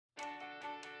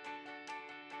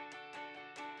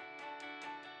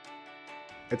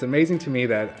It's amazing to me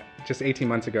that just 18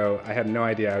 months ago, I had no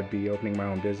idea I would be opening my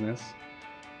own business,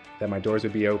 that my doors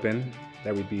would be open,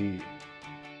 that we'd be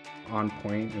on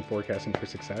point and forecasting for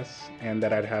success, and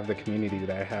that I'd have the community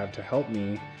that I have to help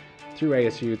me through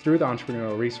ASU, through the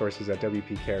entrepreneurial resources at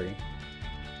WP Carey.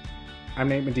 I'm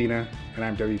Nate Medina, and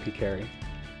I'm WP Carey.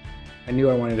 I knew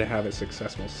I wanted to have a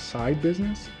successful side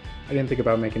business. I didn't think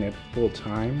about making it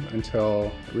full-time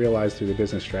until I realized through the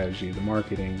business strategy, the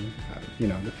marketing,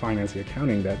 the finance, the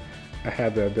accounting, that I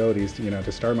had the abilities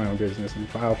to start my own business and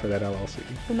file for that LLC.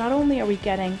 So not only are we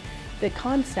getting the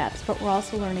concepts, but we're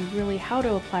also learning really how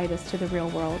to apply this to the real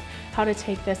world, how to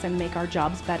take this and make our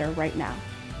jobs better right now.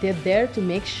 They're there to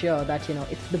make sure that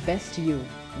it's the best you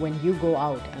when you go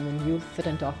out and when you sit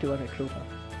and talk to a recruiter.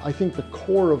 I think the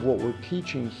core of what we're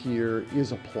teaching here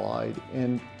is applied,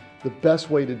 and the best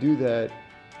way to do that,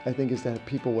 I think, is to have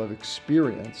people who have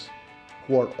experience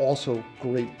who are also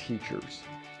great teachers.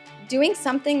 Doing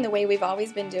something the way we've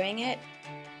always been doing it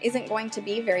isn't going to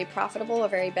be very profitable or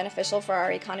very beneficial for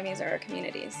our economies or our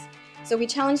communities. So we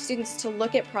challenge students to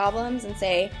look at problems and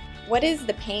say, what is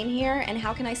the pain here and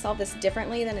how can I solve this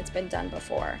differently than it's been done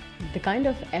before? The kind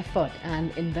of effort and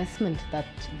investment that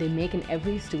they make in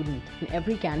every student, in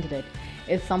every candidate,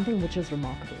 is something which is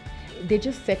remarkable. They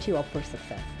just set you up for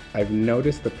success. I've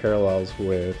noticed the parallels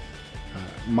with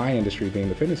my industry being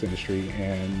the fitness industry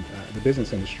and the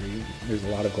business industry. There's a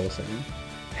lot of goal setting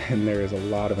and there is a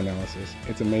lot of analysis.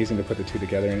 It's amazing to put the two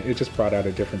together, and it just brought out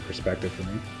a different perspective for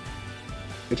me.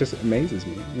 It just amazes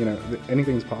me.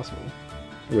 Anything's possible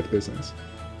with business.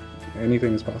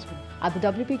 Anything is possible. At the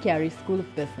WP Carey School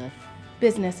of Business,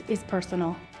 business is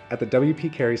personal. At the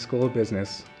WP Carey School of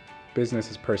Business, business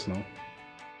is personal.